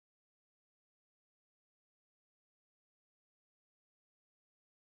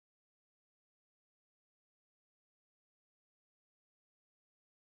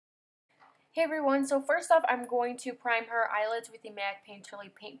Hey everyone, so first off I'm going to prime her eyelids with the MAC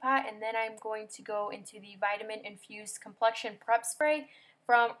Painterly Paint Pot, and then I'm going to go into the Vitamin Infused Complexion Prep Spray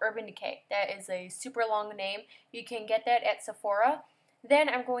from Urban Decay. That is a super long name. You can get that at Sephora. Then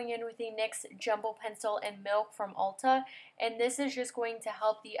I'm going in with the NYX Jumbo Pencil and Milk from Ulta, and this is just going to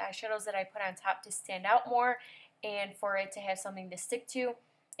help the eyeshadows that I put on top to stand out more and for it to have something to stick to.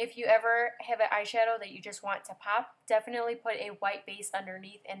 If you ever have an eyeshadow that you just want to pop, definitely put a white base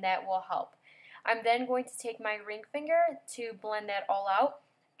underneath and that will help. I'm then going to take my ring finger to blend that all out,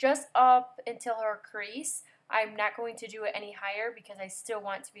 just up until her crease. I'm not going to do it any higher because I still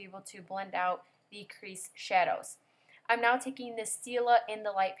want to be able to blend out the crease shadows. I'm now taking the Stila in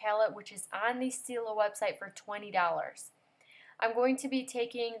the Light palette, which is on the Stila website for $20. I'm going to be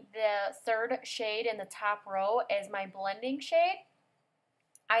taking the third shade in the top row as my blending shade.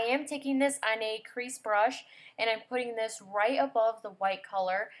 I am taking this on a crease brush and I'm putting this right above the white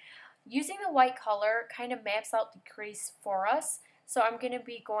color. Using the white color kind of maps out the crease for us, so I'm going to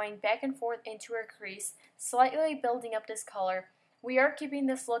be going back and forth into her crease, slightly building up this color. We are keeping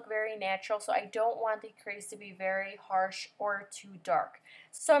this look very natural, so I don't want the crease to be very harsh or too dark.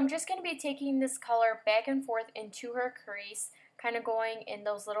 So I'm just going to be taking this color back and forth into her crease, kind of going in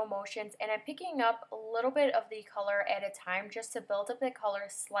those little motions, and I'm picking up a little bit of the color at a time just to build up the color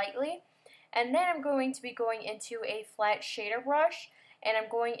slightly. And then I'm going to be going into a flat shader brush, and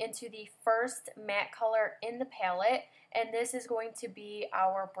I'm going into the first matte color in the palette, and this is going to be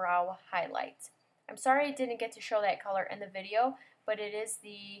our brow highlight. I'm sorry I didn't get to show that color in the video, but it is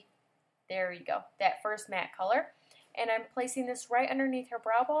there you go, that first matte color. And I'm placing this right underneath her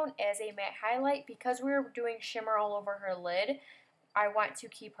brow bone as a matte highlight. Because we're doing shimmer all over her lid, I want to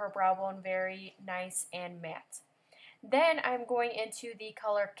keep her brow bone very nice and matte. Then I'm going into the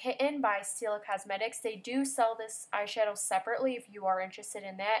color Kitten by Stila Cosmetics. They do sell this eyeshadow separately if you are interested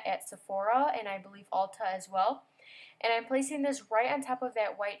in that at Sephora and I believe Ulta as well. And I'm placing this right on top of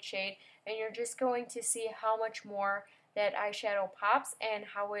that white shade, and you're just going to see how much more that eyeshadow pops and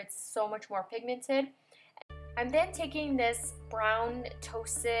how it's so much more pigmented. I'm then taking this brown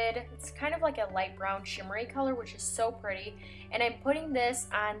toasted, it's kind of like a light brown shimmery color, which is so pretty, and I'm putting this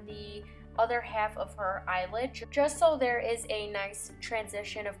on the other half of her eyelid just so there is a nice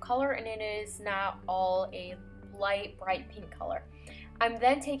transition of color and it is not all a light bright pink color. I'm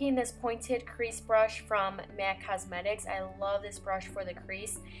then taking this pointed crease brush from MAC Cosmetics. I love this brush for the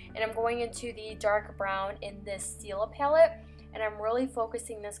crease, and I'm going into the dark brown in this Stila palette, and I'm really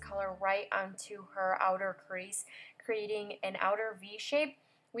focusing this color right onto her outer crease, creating an outer V shape.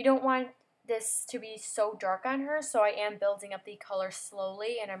 We don't want this to be so dark on her, so I am building up the color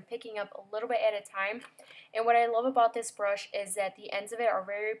slowly and I'm picking up a little bit at a time. And what I love about this brush is that the ends of it are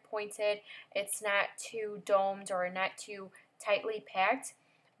very pointed. It's not too domed or not too tightly packed,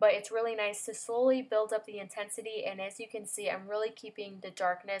 but it's really nice to slowly build up the intensity, and as you can see I'm really keeping the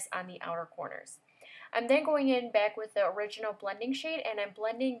darkness on the outer corners. I'm then going in back with the original blending shade and I'm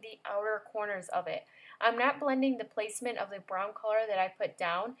blending the outer corners of it. I'm not blending the placement of the brown color that I put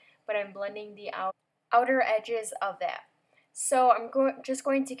down, but I'm blending the outer edges of that. So I'm just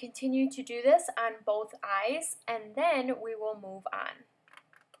going to continue to do this on both eyes, and then we will move on.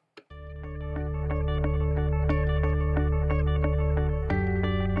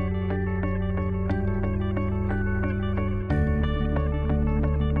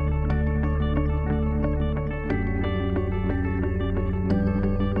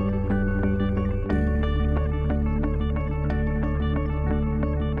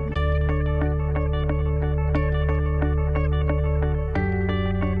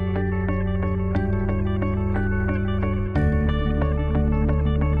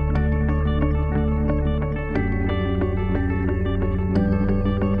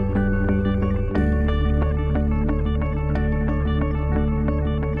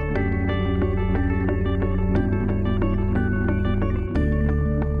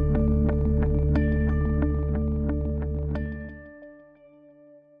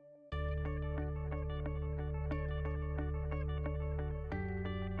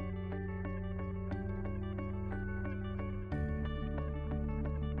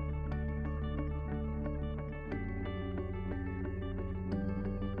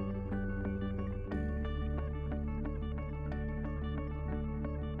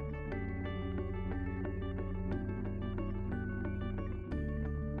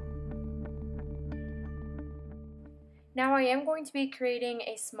 Now I am going to be creating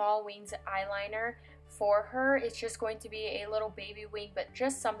a small winged eyeliner for her. It's just going to be a little baby wing, but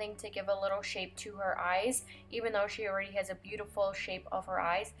just something to give a little shape to her eyes, even though she already has a beautiful shape of her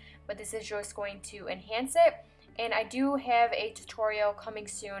eyes. But this is just going to enhance it. And I do have a tutorial coming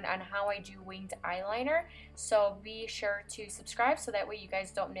soon on how I do winged eyeliner, so be sure to subscribe so that way you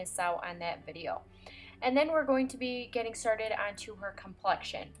guys don't miss out on that video. And then we're going to be getting started onto her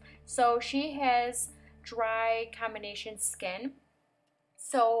complexion. So she has dry combination skin.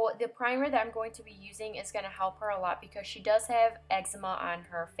 So the primer that I'm going to be using is going to help her a lot because she does have eczema on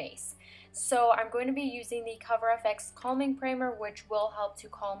her face. So I'm going to be using the CoverFX Calming Primer, which will help to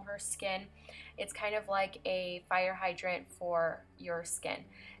calm her skin. It's kind of like a fire hydrant for your skin.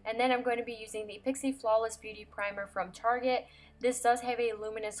 And then I'm going to be using the Pixi Flawless Beauty Primer from Target. This does have a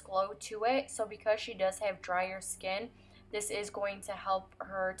luminous glow to it, so because she does have drier skin, this is going to help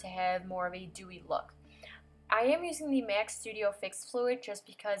her to have more of a dewy look. I am using the MAC Studio Fix Fluid just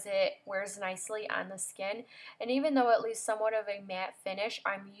because it wears nicely on the skin, and even though it leaves somewhat of a matte finish,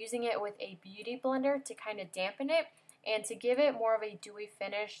 I'm using it with a beauty blender to kind of dampen it and to give it more of a dewy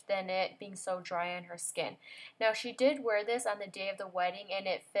finish than it being so dry on her skin. Now, she did wear this on the day of the wedding and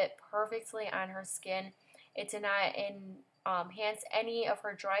it fit perfectly on her skin. It did not enhance any of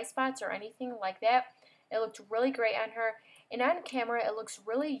her dry spots or anything like that. It looked really great on her, and on camera it looks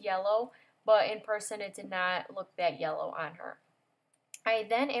really yellow, but in person it did not look that yellow on her. I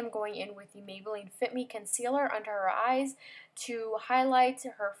then am going in with the Maybelline Fit Me Concealer under her eyes to highlight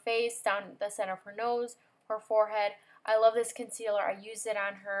her face, down the center of her nose, her forehead. I love this concealer. I used it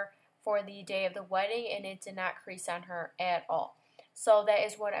on her for the day of the wedding and it did not crease on her at all. So that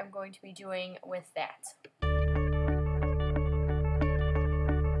is what I'm going to be doing with that.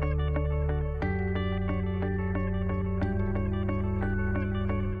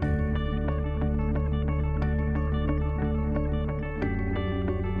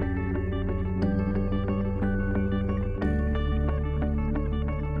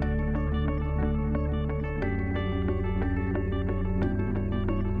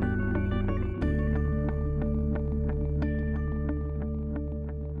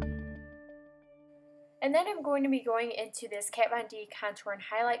 And then I'm going to be going into this Kat Von D Contour and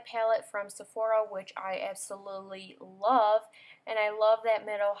Highlight Palette from Sephora, which I absolutely love. And I love that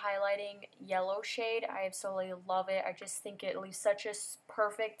middle highlighting yellow shade. I absolutely love it. I just think it leaves such a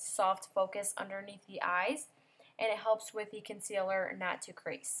perfect soft focus underneath the eyes, and it helps with the concealer not to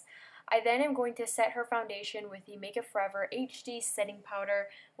crease. I then am going to set her foundation with the Makeup Forever HD Setting Powder,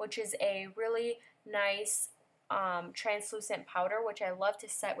 which is a really nice translucent powder, which I love to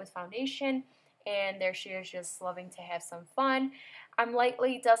set with foundation. And there she is, just loving to have some fun. I'm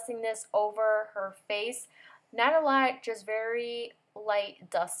lightly dusting this over her face. Not a lot, just very light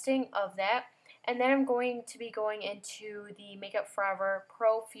dusting of that. And then I'm going to be going into the Makeup Forever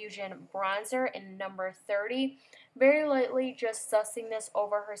Pro Fusion Bronzer in number 30. Very lightly just dusting this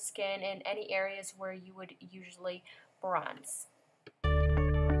over her skin in any areas where you would usually bronze.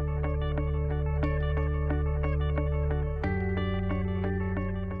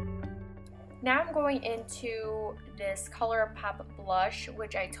 Now I'm going into this ColourPop blush,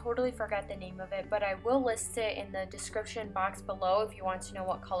 which I totally forgot the name of it, but I will list it in the description box below if you want to know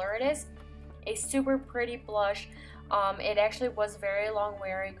what color it is. A super pretty blush. It actually was very long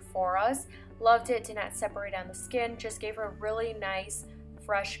wearing for us. Loved it, did not separate on the skin, just gave her a really nice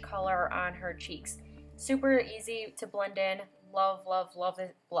fresh color on her cheeks. Super easy to blend in. Love, love, love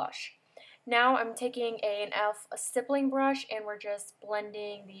this blush. Now I'm taking an e.l.f. stippling brush and we're just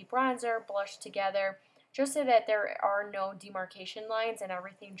blending the bronzer, blush together just so that there are no demarcation lines and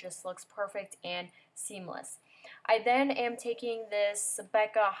everything just looks perfect and seamless. I then am taking this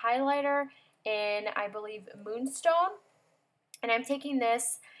Becca highlighter in, I believe, Moonstone, and I'm taking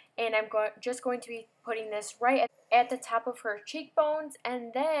this and I'm just going to be putting this right at the top of her cheekbones,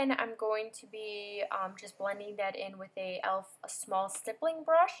 and then I'm going to be just blending that in with a e.l.f. small stippling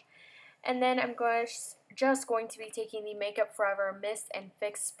brush. And then I'm just going to be taking the Makeup Forever Mist and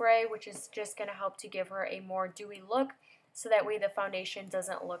Fix Spray, which is just going to help to give her a more dewy look, so that way the foundation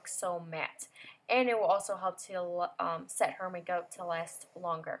doesn't look so matte. And it will also help to set her makeup to last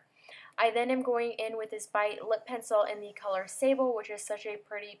longer. I then am going in with this Bite lip pencil in the color Sable, which is such a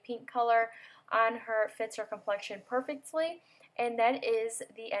pretty pink color on her. It fits her complexion perfectly. And that is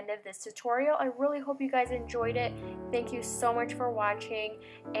the end of this tutorial. I really hope you guys enjoyed it. Thank you so much for watching,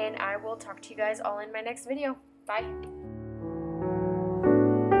 and I will talk to you guys all in my next video. Bye!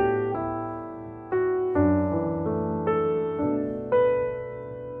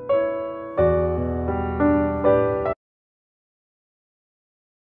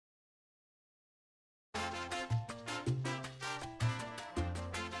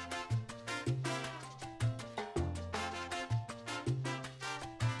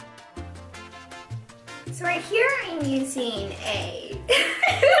 So right here I'm using a...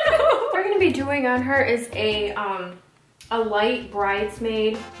 What we're gonna be doing on her is a light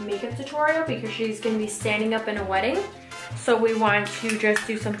bridesmaid makeup tutorial because she's gonna be standing up in a wedding. So we want to just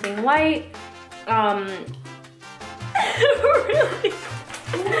do something light. Really?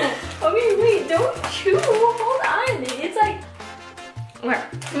 Okay, wait, don't chew. Hold on. It's like, where?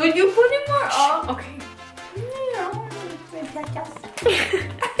 Would you put it more up? Okay.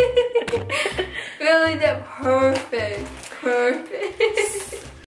 Really, the perfect